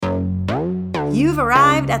You've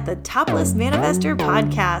arrived at the Topless Manifestor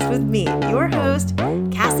podcast with me, your host,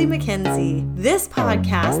 Cassie McKenzie. This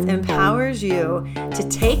podcast empowers you to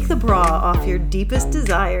take the bra off your deepest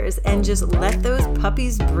desires and just let those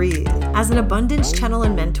puppies breathe. As an abundance channel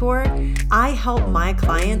and mentor, I help my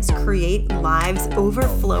clients create lives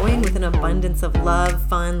overflowing with an abundance of love,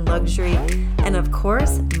 fun, luxury, and of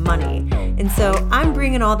course, money. And so I'm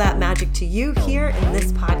bringing all that magic to you here in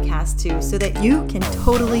this podcast too, so that you can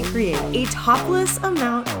totally create a topless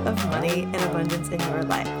amount of money and abundance in your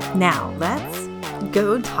life. Now, let's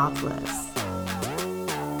go topless.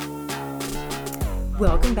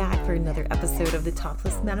 Welcome back for another episode of the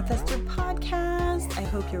Topless Manifestor podcast. I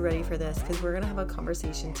hope you're ready for this because we're going to have a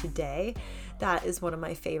conversation today that is one of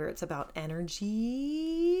my favorites about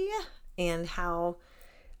energy and how,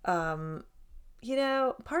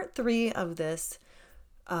 part three of the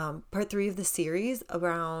series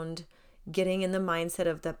around getting in the mindset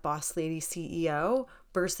of the boss lady CEO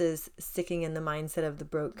versus sticking in the mindset of the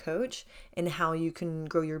broke coach, and how you can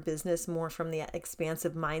grow your business more from the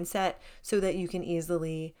expansive mindset so that you can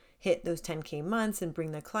easily hit those 10K months and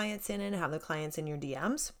bring the clients in and have the clients in your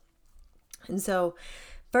DMs. And so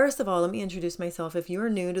first of all, let me introduce myself. If you're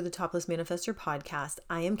new to the Topless Manifestor podcast,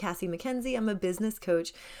 I am Cassie McKenzie. I'm a business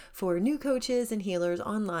coach for new coaches and healers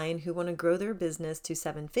online who want to grow their business to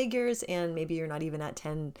 7 figures, and maybe you're not even at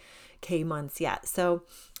 10K months yet. So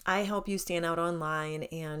I help you stand out online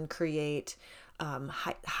and create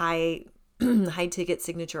high ticket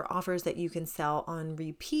signature offers that you can sell on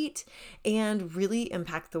repeat and really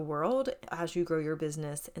impact the world as you grow your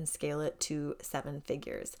business and scale it to 7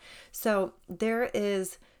 figures. So there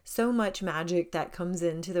is so much magic that comes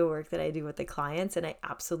into the work that I do with the clients, and I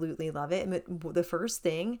absolutely love it. And the first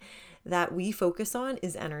thing that we focus on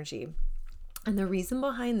is energy. And the reason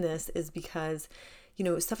behind this is because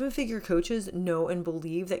 7-figure coaches know and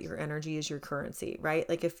believe that your energy is your currency, right?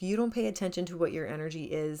 Like if you don't pay attention to what your energy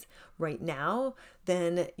is right now,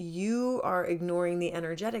 then you are ignoring the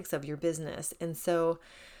energetics of your business. And so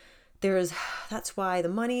that's why the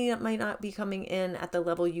money might not be coming in at the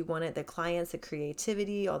level you want it, the clients, the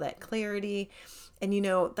creativity, all that clarity. And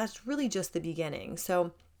that's really just the beginning.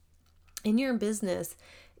 So in your business,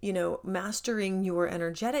 mastering your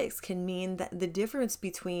energetics can mean that the difference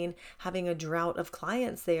between having a drought of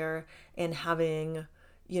clients there and having,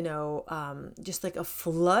 just like a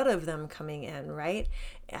flood of them coming in, right?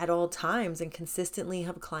 At all times, and consistently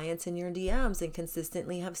have clients in your DMs and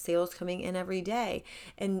consistently have sales coming in every day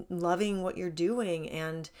and loving what you're doing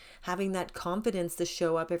and having that confidence to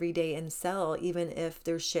show up every day and sell, even if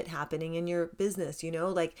there's shit happening in your business,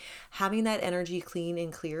 like having that energy clean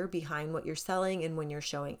and clear behind what you're selling and when you're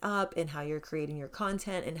showing up and how you're creating your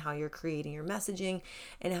content and how you're creating your messaging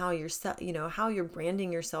and how you're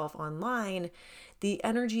branding yourself online. The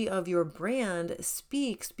energy of your brand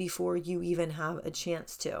speaks before you even have a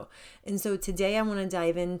chance to. And so today I want to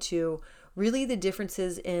dive into really the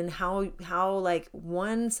differences in how like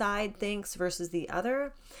one side thinks versus the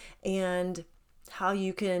other, and how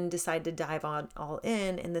you can decide to dive on all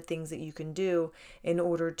in and the things that you can do in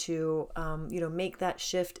order to, make that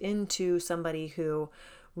shift into somebody who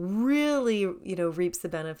really, reaps the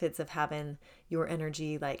benefits of having your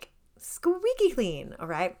energy like squeaky clean. All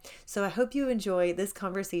right. So I hope you enjoy this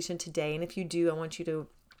conversation today. And if you do, I want you to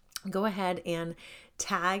go ahead and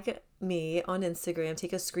tag me on Instagram.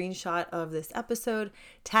 Take a screenshot of this episode,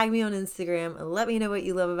 tag me on Instagram, and let me know what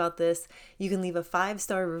you love about this. You can leave a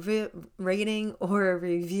 5-star rating or a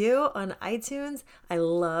review on iTunes. I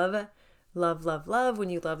love when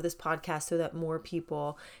you love this podcast, so that more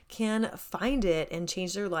people can find it and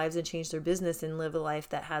change their lives and change their business and live a life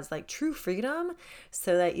that has like true freedom,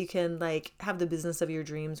 so that you can like have the business of your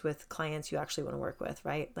dreams with clients you actually want to work with,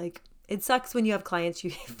 right? Like it sucks when you have clients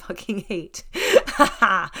you fucking hate,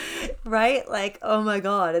 right? Like, oh my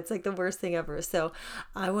God, it's like the worst thing ever. So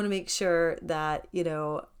I want to make sure that,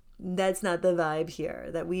 that's not the vibe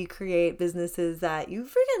here, that we create businesses that you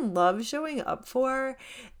freaking love showing up for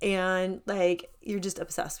and like you're just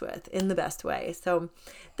obsessed with in the best way. So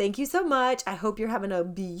thank you so much. I hope you're having a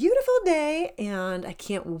beautiful day, and I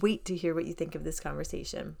can't wait to hear what you think of this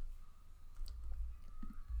conversation.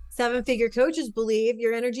 7-figure coaches believe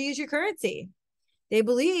your energy is your currency. They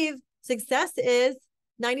believe success is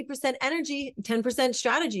 90% energy, 10%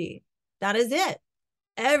 strategy. That is it.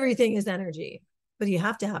 Everything is energy. But you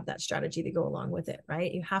have to have that strategy to go along with it,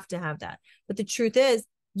 right? You have to have that. But the truth is,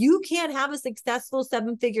 you can't have a successful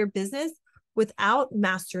 7-figure business without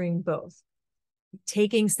mastering both.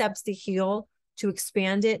 Taking steps to heal, to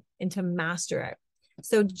expand it, and to master it.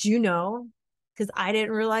 So did you know, because I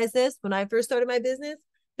didn't realize this when I first started my business,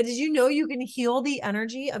 But did you know you can heal the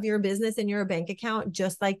energy of your business and your bank account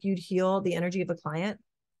just like you'd heal the energy of a client?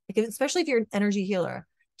 Like, especially if you're an energy healer.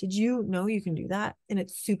 Did you know you can do that? And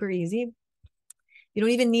it's super easy. You don't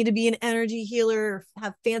even need to be an energy healer or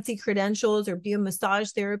have fancy credentials or be a massage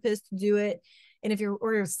therapist to do it. And if you're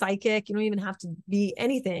or you're a psychic, you don't even have to be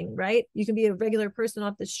anything, right? You can be a regular person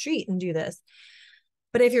off the street and do this.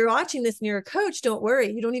 But if you're watching this and you're a coach, don't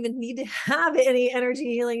worry. You don't even need to have any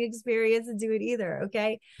energy healing experience to do it either.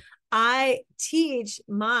 Okay. I teach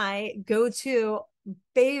my go-to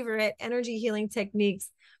favorite energy healing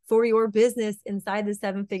techniques for your business inside the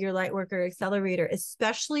 7-Figure Lightworker Accelerator,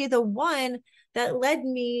 especially the one that led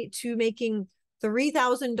me to making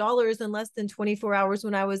 $3,000 in less than 24 hours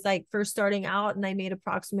when I was like first starting out, and I made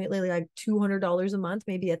approximately like $200 a month,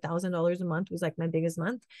 maybe $1,000 a month was like my biggest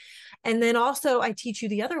month. And then also I teach you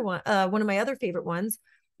the other one of my other favorite ones,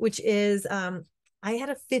 which is I had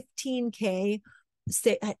a 15K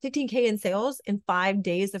in sales in 5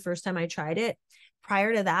 days the first time I tried it.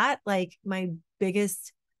 Prior to that, like my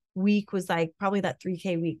biggest week was like probably that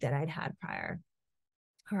 3K week that I'd had prior.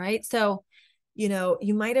 All right. So,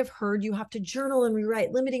 you might have heard you have to journal and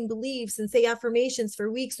rewrite limiting beliefs and say affirmations for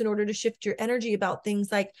weeks in order to shift your energy about things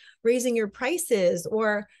like raising your prices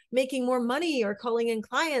or making more money or calling in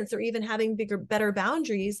clients or even having better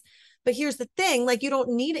boundaries. But here's the thing, like you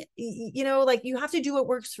don't need it, like you have to do what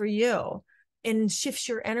works for you and shifts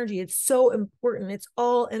your energy. It's so important. It's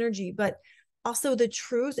all energy. But also, the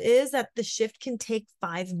truth is that the shift can take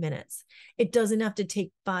 5 minutes. It doesn't have to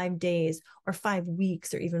take 5 days or 5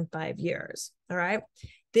 weeks or even 5 years. All right.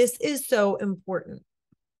 This is so important.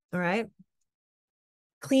 All right.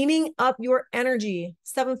 Cleaning up your energy,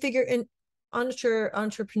 7-figure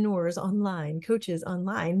entrepreneurs online, coaches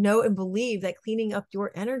online know and believe that cleaning up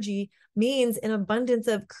your energy means an abundance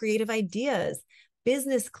of creative ideas,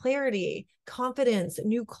 business clarity, confidence,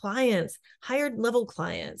 new clients, higher level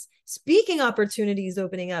clients, speaking opportunities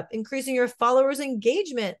opening up, increasing your followers'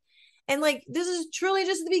 engagement. And like, this is truly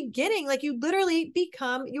just the beginning. Like, you literally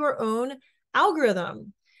become your own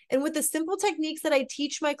algorithm. And with the simple techniques that I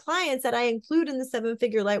teach my clients that I include in the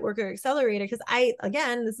 7-Figure Lightworker Accelerator, because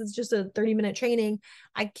again, this is just a 30-minute training.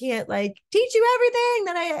 I can't like teach you everything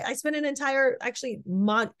that I spent an entire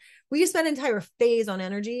we spent an entire phase on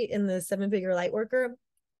energy in the 7-Figure Lightworker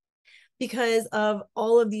because of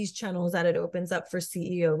all of these channels that it opens up for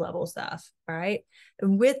CEO level stuff. All right.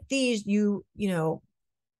 And with these, you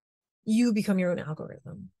become your own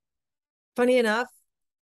algorithm. Funny enough,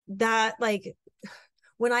 that like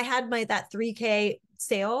when I had that 3K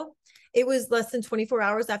sale, it was less than 24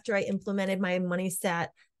 hours after I implemented my money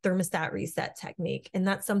set thermostat reset technique. And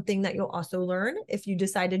that's something that you'll also learn if you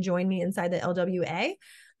decide to join me inside the LWA,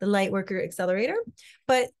 the Lightworker Accelerator.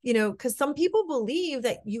 But, because some people believe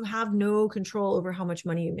that you have no control over how much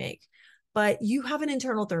money you make, but you have an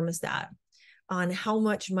internal thermostat on how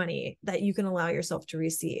much money that you can allow yourself to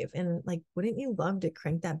receive. And like, wouldn't you love to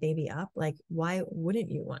crank that baby up? Like, why wouldn't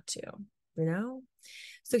you want to,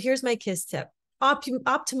 So here's my KISS tip.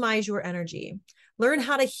 Optimize your energy. Learn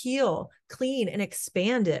how to heal, clean, and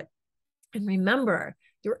expand it. And remember,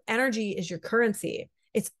 your energy is your currency.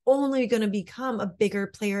 It's only going to become a bigger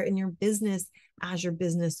player in your business as your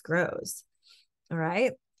business grows. All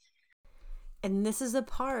right. And this is a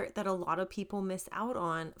part that a lot of people miss out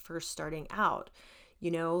on first starting out.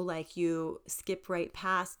 Like you skip right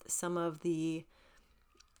past some of the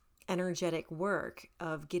energetic work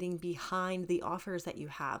of getting behind the offers that you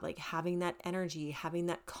have, like having that energy, having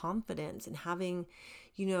that confidence, and having,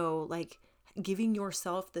 like giving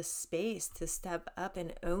yourself the space to step up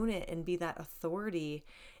and own it and be that authority,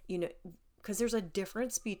 because there's a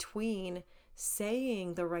difference between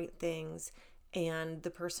saying the right things and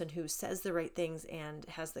the person who says the right things and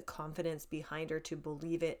has the confidence behind her to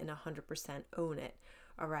believe it and 100% own it.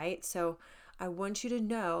 All right. So I want you to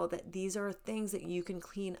know that these are things that you can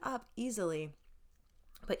clean up easily,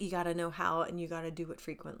 but you got to know how and you got to do it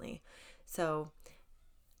frequently. So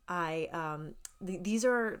these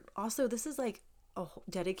are also, this is like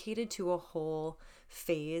dedicated to a whole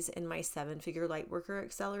phase in my 7-Figure Lightworker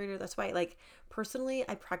Accelerator. That's why, like, personally,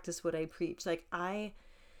 I practice what I preach. Like, I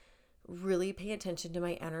really pay attention to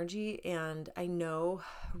my energy, and I know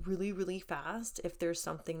really, really fast if there's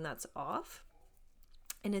something that's off.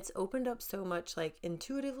 And it's opened up so much, like,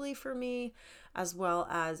 intuitively for me, as well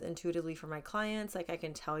as intuitively for my clients. Like, I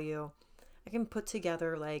can tell you, I can put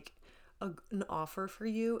together like an offer for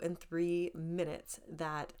you in 3 minutes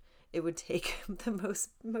that it would take the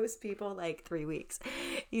most people like 3 weeks,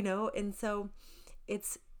 And so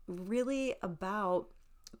it's really about,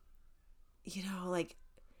 like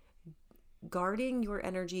guarding your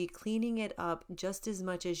energy, cleaning it up just as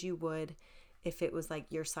much as you would if it was like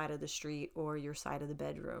your side of the street or your side of the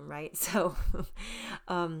bedroom, right? So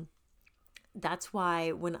that's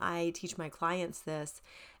why when I teach my clients this,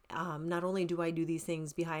 not only do I do these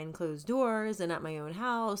things behind closed doors and at my own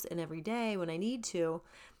house and every day when I need to,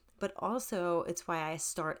 but also it's why I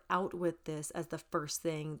start out with this as the first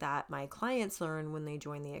thing that my clients learn when they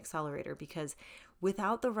join the accelerator, because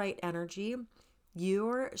without the right energy,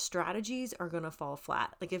 your strategies are going to fall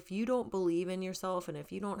flat. Like if you don't believe in yourself and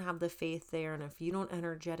if you don't have the faith there and if you don't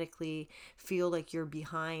energetically feel like you're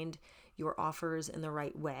behind your offers in the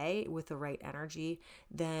right way with the right energy,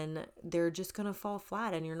 then they're just going to fall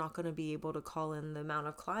flat and you're not going to be able to call in the amount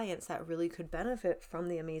of clients that really could benefit from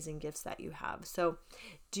the amazing gifts that you have. So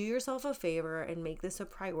do yourself a favor and make this a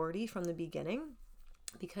priority from the beginning,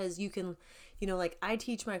 because you can, like I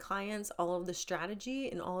teach my clients all of the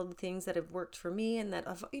strategy and all of the things that have worked for me and that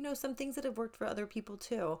have, some things that have worked for other people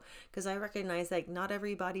too, because I recognize like not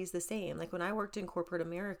everybody's the same. Like when I worked in corporate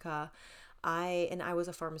America, I was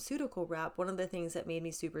a pharmaceutical rep. One of the things that made me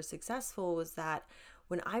super successful was that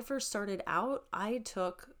when I first started out, I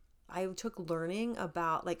took learning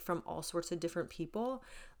about like from all sorts of different people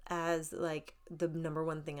as like the number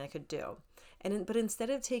one thing I could do. But instead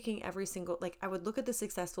of taking every single, like I would look at the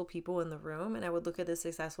successful people in the room and I would look at the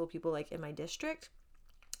successful people like in my district,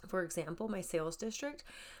 for example, my sales district,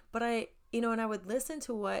 but and I would listen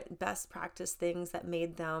to what best practice things that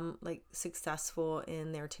made them like successful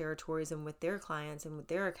in their territories and with their clients and with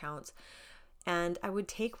their accounts. And I would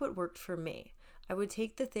take what worked for me. I would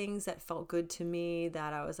take the things that felt good to me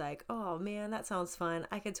that I was like, oh man, that sounds fun.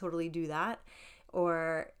 I could totally do that.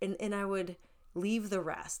 And I would leave the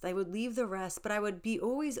rest. I would leave the rest, but I would be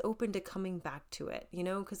always open to coming back to it,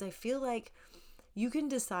 because I feel like you can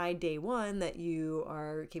decide day one that you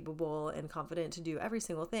are capable and confident to do every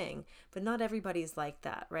single thing, but not everybody's like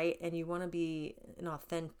that, right? And you want to be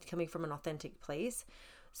coming from an authentic place.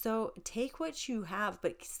 So take what you have,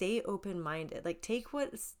 but stay open-minded. Like take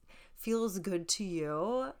what feels good to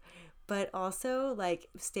you, but also like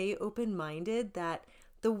stay open-minded that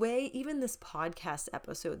the way, even this podcast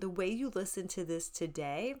episode, the way you listen to this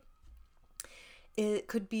today, it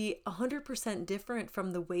could be 100% different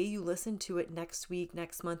from the way you listen to it next week,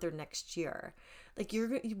 next month, or next year. Like you're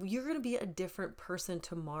going to be a different person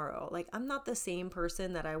tomorrow. Like I'm not the same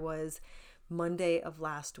person that I was Monday of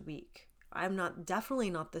last week. I'm definitely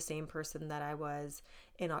not the same person that I was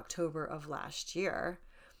in October of last year.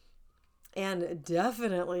 And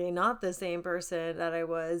definitely not the same person that I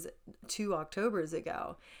was 2 Octobers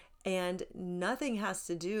ago. And nothing has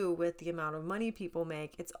to do with the amount of money people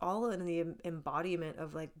make. It's all in the embodiment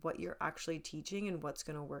of like what you're actually teaching and what's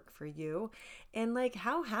going to work for you. And like,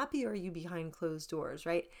 how happy are you behind closed doors,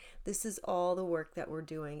 right? This is all the work that we're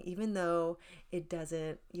doing, even though it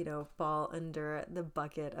doesn't, fall under the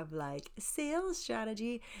bucket of like sales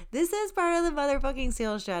strategy. This is part of the motherfucking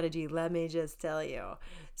sales strategy. Let me just tell you.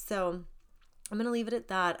 So I'm going to leave it at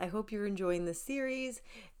that. I hope you're enjoying this series,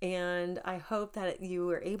 and I hope that you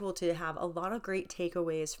were able to have a lot of great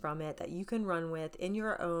takeaways from it that you can run with in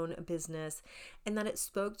your own business, and that it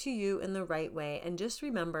spoke to you in the right way. And just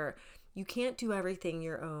remember, you can't do everything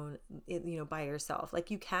your own, by yourself.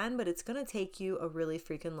 Like you can, but it's going to take you a really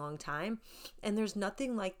freaking long time. And there's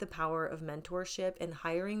nothing like the power of mentorship and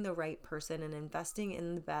hiring the right person and investing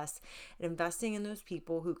in the best and investing in those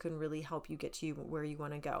people who can really help you get to where you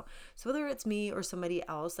want to go. So whether it's me or somebody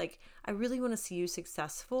else, like I really want to see you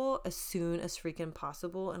successful as soon as freaking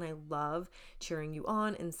possible. And I love cheering you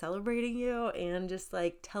on and celebrating you and just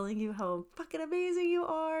like telling you how fucking amazing you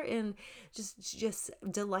are and just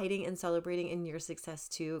delighting and celebrating in your success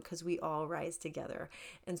too, because we all rise together.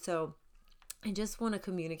 And so I just want to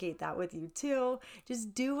communicate that with you too.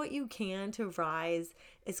 Just do what you can to rise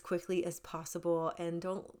as quickly as possible, and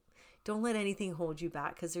don't let anything hold you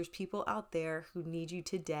back, because there's people out there who need you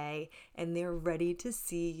today and they're ready to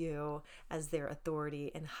see you as their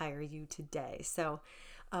authority and hire you today. So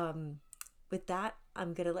with that,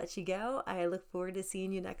 I'm going to let you go. I look forward to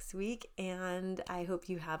seeing you next week, and I hope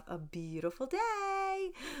you have a beautiful day.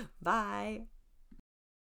 Bye.